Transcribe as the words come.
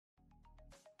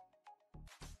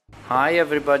Hi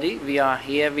everybody, we are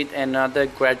here with another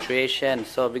graduation.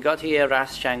 So we got here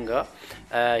Ras Changa.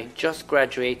 He just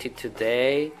graduated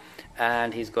today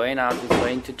and he's going out, he's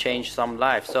going to change some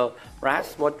life. So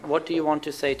Ras, what do you want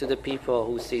to say to the people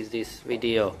who sees this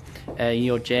video?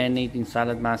 Your journey in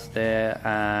Saladmaster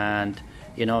and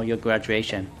your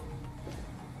graduation.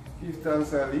 Give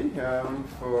thanks, Ali,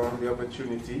 for the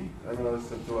opportunity, and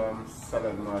also to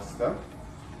Saladmaster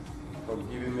for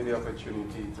giving me the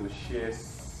opportunity to share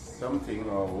something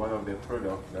or one of the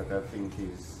products that I think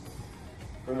is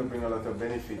going to bring a lot of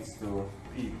benefits to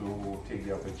people who take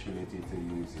the opportunity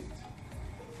to use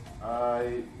it.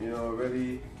 I,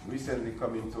 really recently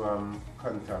come into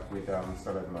contact with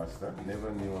Saladmaster. Never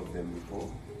knew of them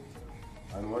before,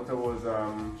 and what I was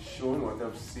shown, what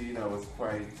I've seen, I was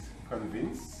quite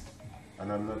convinced.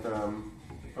 And I'm not a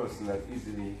person that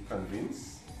easily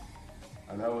convinced,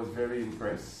 and I was very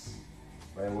impressed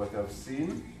by what I've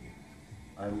seen.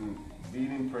 And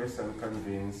being impressed and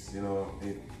convinced,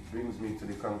 it brings me to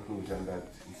the conclusion that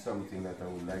it's something that I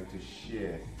would like to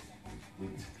share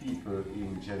with people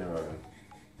in general,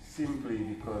 simply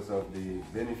because of the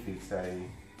benefits I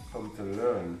come to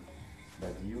learn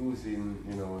that using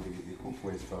the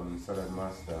cookware from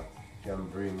Saladmaster can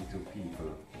bring to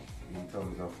people in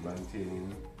terms of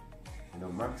maintaining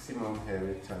maximum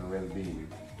health and well-being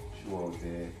throughout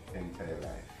their entire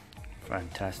life.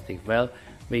 Fantastic. Well,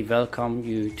 we welcome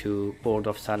you to board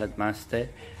of Saladmaster,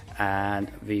 and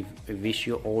we wish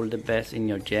you all the best in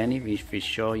your journey. We're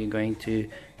sure you're going to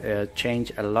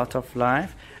change a lot of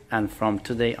life, and from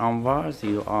today onwards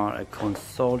you are a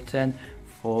consultant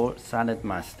for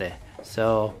Saladmaster.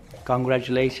 So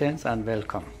congratulations and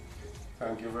welcome.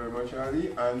 Thank you very much, Ali,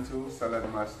 and to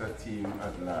Saladmaster team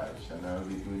at large. And I'll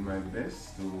be doing my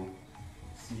best to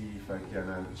see if I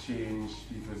can change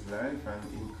people's life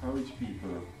and encourage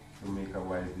people to make a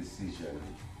wise decision,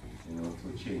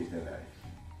 to change their life.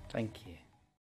 Thank you.